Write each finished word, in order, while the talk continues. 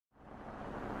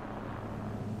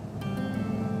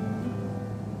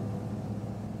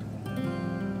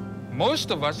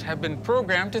Most of us have been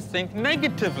programmed to think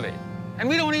negatively, and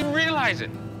we don't even realize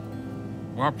it.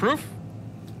 Want proof?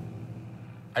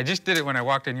 I just did it when I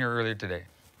walked in here earlier today.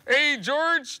 Hey,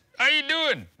 George, how you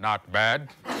doing? Not bad.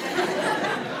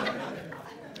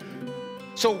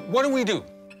 So what do?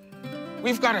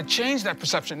 We've got to change that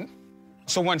perception.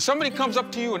 So when somebody comes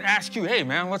up to you and asks you, hey,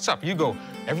 man, what's up? You go,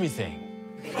 everything.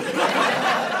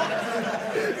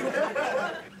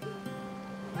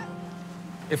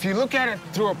 If you look at it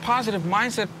through a positive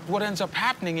mindset, what ends up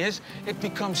happening is it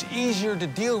becomes easier to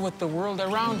deal with the world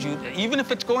around you, even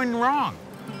if it's going wrong.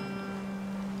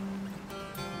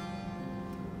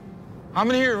 How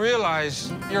many here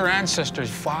realize your ancestors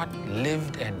fought,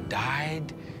 lived, and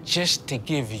died just to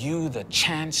give you the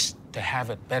chance to have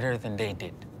it better than they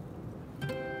did?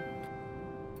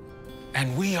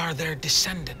 And we are their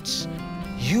descendants.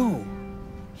 You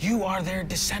are their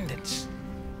descendants.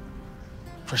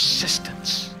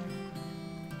 Persistence.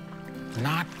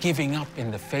 Not giving up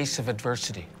in the face of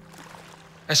adversity.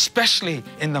 Especially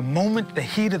in the moment, the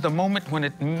heat of the moment, when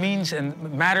it means and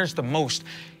matters the most,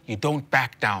 you don't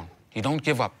back down. You don't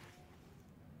give up.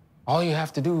 All you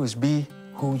have to do is be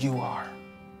who you are.